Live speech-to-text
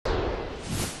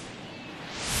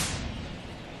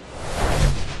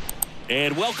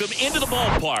And welcome into the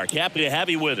ballpark. Happy to have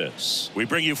you with us. We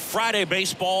bring you Friday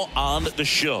baseball on the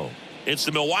show. It's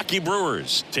the Milwaukee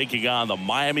Brewers taking on the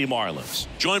Miami Marlins.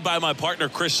 Joined by my partner,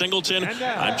 Chris Singleton,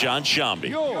 I'm John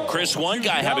Shambi. Chris, one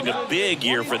guy having a big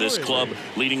year for this club,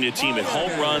 leading the team in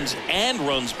home runs and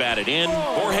runs batted in,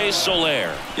 Jorge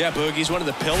Soler. Yeah, Boog, he's one of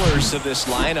the pillars of this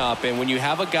lineup. And when you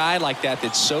have a guy like that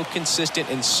that's so consistent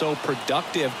and so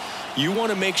productive, you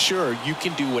want to make sure you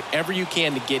can do whatever you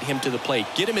can to get him to the plate.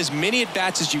 Get him as many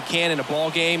at-bats as you can in a ball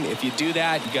game. If you do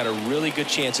that, you got a really good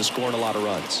chance of scoring a lot of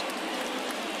runs.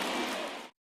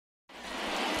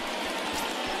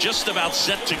 Just about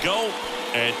set to go,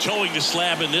 and towing the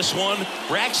slab in this one,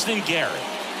 Braxton Garrett.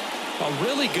 A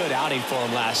really good outing for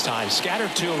him last time.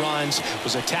 Scattered 2 runs,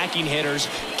 was attacking hitters,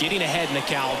 getting ahead in the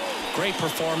count. Great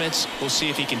performance. We'll see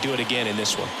if he can do it again in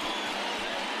this one.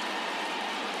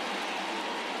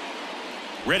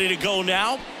 Ready to go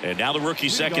now, and now the rookie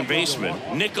second baseman,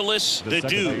 Nicholas the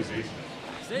Dude.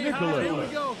 Nicholas, here we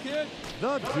go, kid.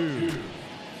 The Dude.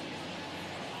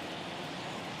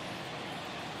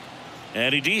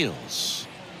 And he deals.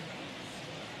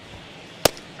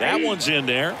 That one's in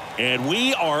there, and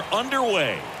we are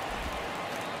underway.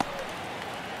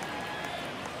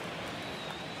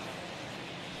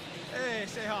 Hey,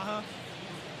 say hi, huh?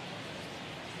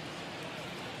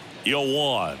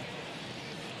 0-1.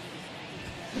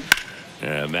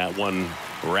 And that one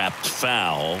wrapped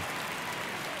foul.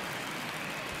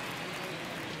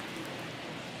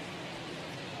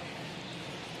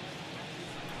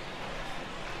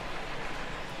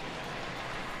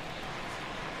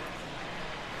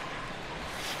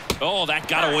 Oh, that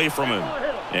got away from him.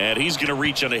 And he's going to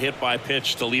reach on a hit by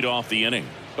pitch to lead off the inning.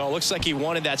 Well, it looks like he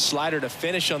wanted that slider to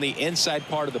finish on the inside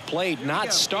part of the plate,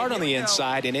 not start on the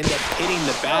inside and end up hitting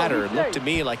the batter. It looked to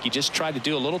me like he just tried to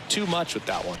do a little too much with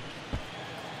that one.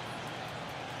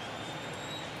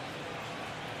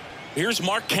 Here's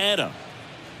Mark Canha.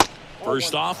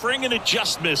 First offering, and it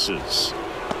just misses.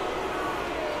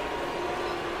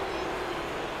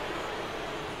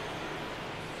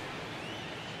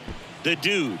 The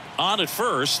Dude on at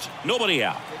first, nobody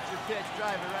out. Get your pitch,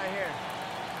 drive it right here.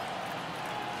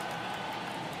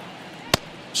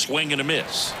 Swing and a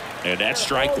miss, and that's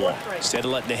strike one. Instead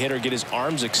of letting the hitter get his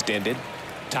arms extended,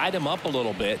 tied him up a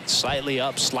little bit, slightly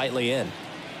up, slightly in.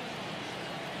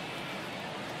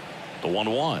 The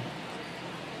 1-1.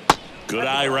 Good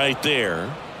eye right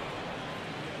there.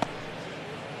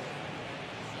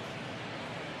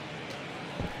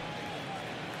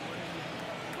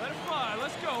 Let it fly.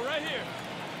 Let's go right here.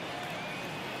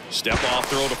 Step off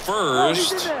throw to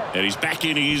first, and he's back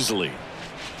in easily.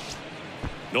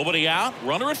 Nobody out,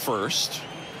 runner at first.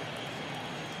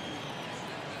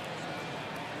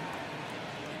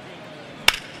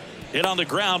 Hit on the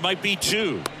ground, might be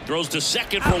 2. Throws to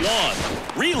second for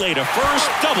 1. Relay to first,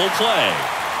 double play.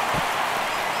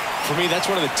 For me, that's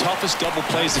one of the toughest double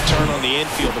plays to turn on the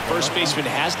infield. The first baseman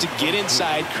has to get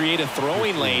inside, create a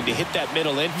throwing lane to hit that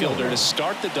middle infielder to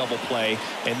start the double play,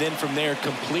 and then from there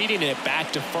completing it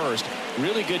back to first.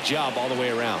 Really good job all the way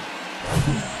around.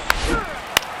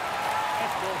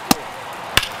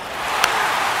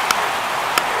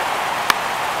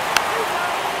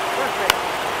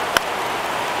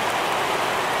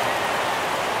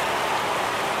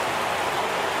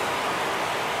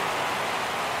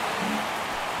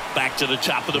 Back to the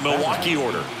top of the Milwaukee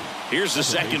order. Here's the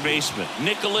second baseman,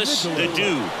 Nicholas the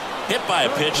Dude. Hit by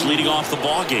a pitch leading off the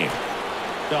ball game.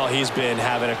 Well, he's been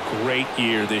having a great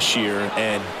year this year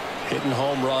and hitting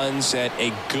home runs at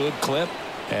a good clip,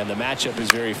 and the matchup is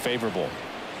very favorable.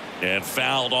 And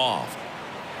fouled off.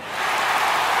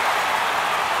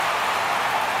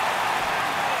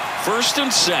 First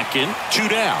and second, 2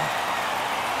 down.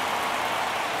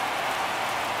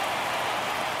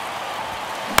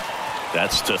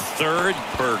 That's to third,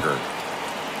 Berger.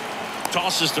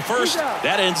 Tosses to first.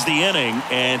 That ends the inning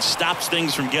and stops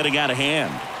things from getting out of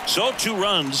hand. So 2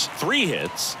 runs, 3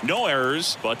 hits, no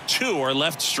errors, but 2 are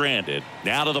left stranded.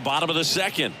 Now to the bottom of the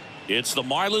second. It's the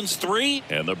Marlins 3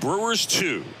 and the Brewers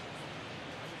 2.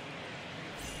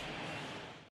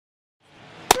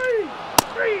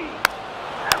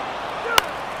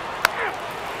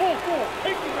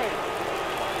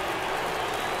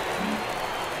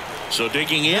 So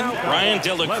digging in, Ryan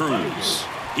De La Cruz.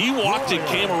 He walked and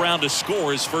came around to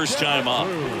score his first time up.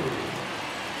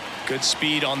 Good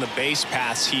speed on the base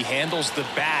pass. He handles the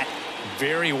bat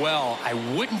very well. I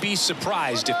wouldn't be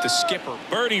surprised if the skipper.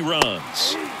 Birdie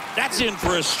runs. That's in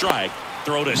for a strike.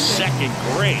 Throw to second.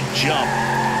 Great jump.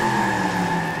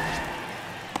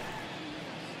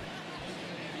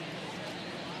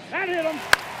 That hit him.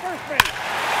 First base.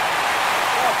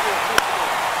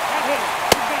 That hit him.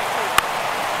 He's back first.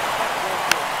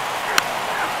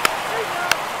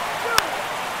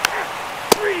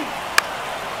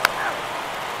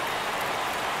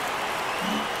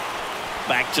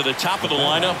 Back to the top of the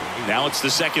lineup. Now it's the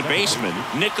second baseman,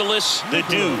 Nicholas the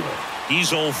Dude. He's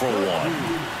 0 for 1.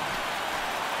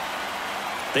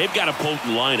 They've got a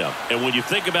potent lineup, and when you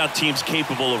think about teams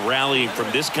capable of rallying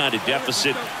from this kind of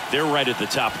deficit, they're right at the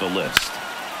top of the list.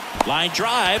 Line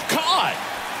drive, caught.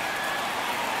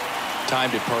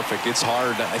 Timed it perfect. It's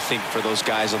hard, I think, for those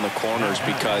guys on the corners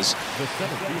because,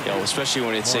 especially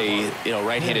when it's a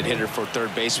right-handed hitter for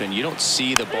third baseman, you don't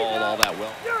see the ball all that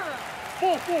well.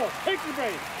 4-4, take the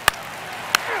base.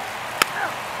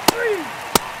 Three.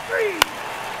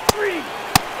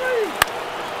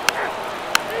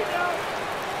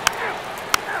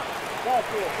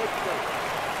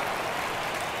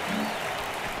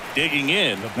 Digging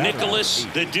in, Nicholas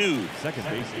the Dude. Second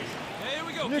baseman. Hey, here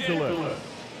we go, Nicholas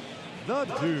the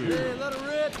Dude. Hey, let it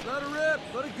rip,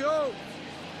 let it go.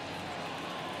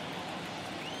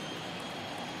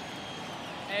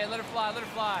 Hey, let it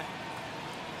fly.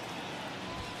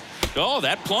 Oh,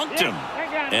 that plunked him.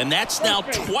 And that's now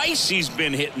twice he's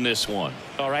been hitting this one.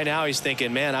 Well, right now he's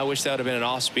thinking, man, I wish that would have been an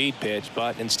off-speed pitch,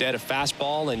 but instead a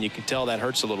fastball, and you can tell that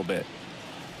hurts a little bit.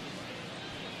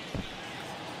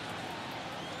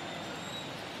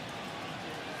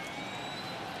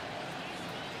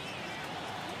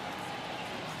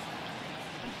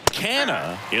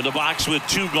 Canna in the box with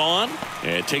 2 gone,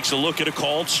 and takes a look at a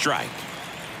called strike.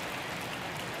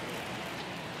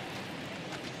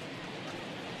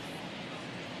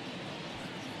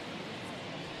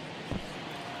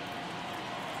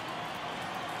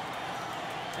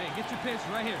 Hey, get your pitch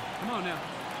right here. Come on now.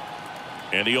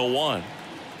 And the 0-1.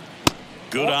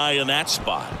 Good eye in that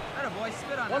spot. Atta boy,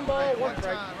 spit on One ball, one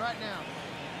strike. right now.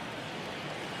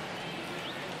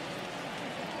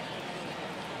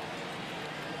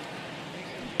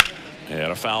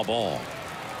 And a foul ball.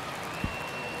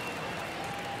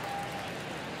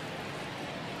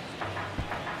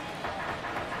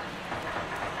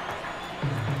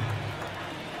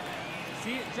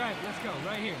 See it, drive. Let's go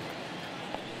right here.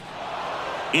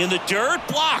 In the dirt,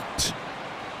 blocked.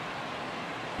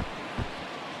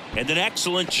 And an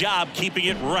excellent job keeping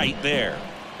it right there.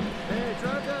 Hey,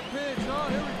 drive that pitch. Oh,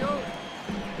 here we go.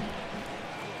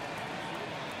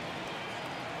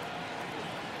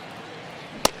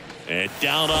 And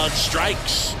down on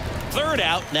strikes. Third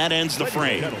out, and that ends the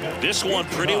frame. This one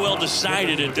pretty well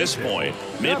decided at this point.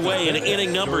 Midway in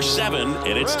inning number 7,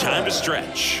 and it's time to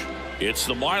stretch. It's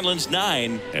the Marlins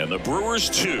 9 and the Brewers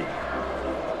 2.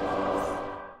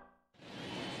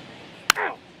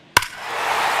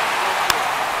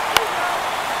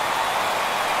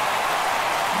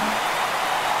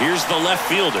 Here's the left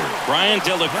fielder, Brian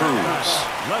De La Cruz.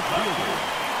 Left fielder.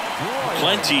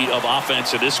 Plenty of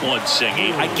offense in this one,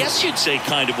 Singy. I guess you'd say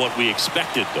kind of what we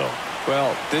expected, though.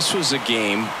 Well, this was a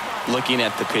game, looking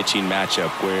at the pitching matchup,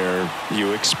 where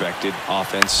you expected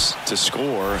offense to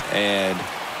score, and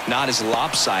not as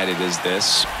lopsided as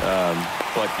this.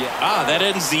 But yeah. That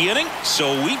ends the inning,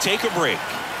 so we take a break.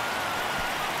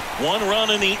 1 run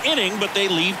in the inning, but they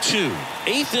leave 2.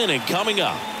 8th inning coming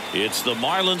up. It's the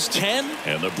Marlins 10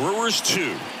 and the Brewers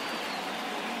 2.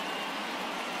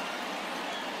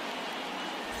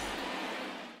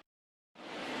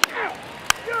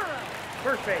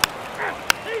 First base.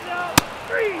 He's out.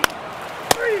 3.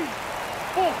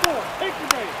 4-4, take the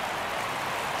base.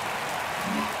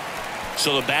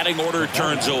 So the batting order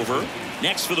turns over.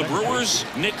 Next for the Brewers,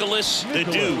 Nicholas the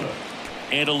Dude.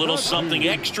 And a little something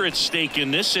extra at stake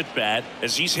in this at-bat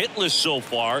as he's hitless so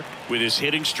far with his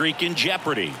hitting streak in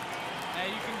jeopardy. Hey,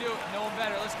 you can do it. No one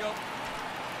better. Let's go.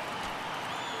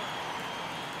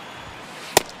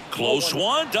 Close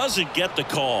one, doesn't get the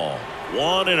call.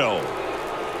 1-0.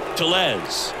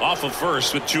 Tellez off of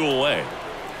first with 2 away.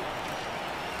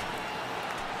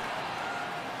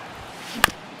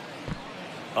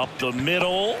 Up the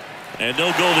middle, and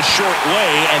they'll go the short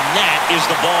way, and that is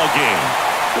the ball game.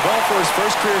 The ball for his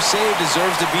first career save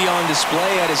deserves to be on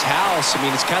display at his house. I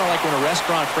mean, it's kind of like when a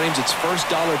restaurant frames its first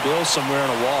dollar bill somewhere on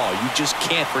a wall. You just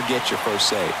can't forget your first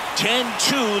save.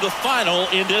 10-2 the final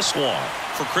in this one.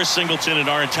 For Chris Singleton and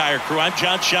our entire crew, I'm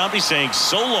John Shambi saying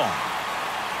so long.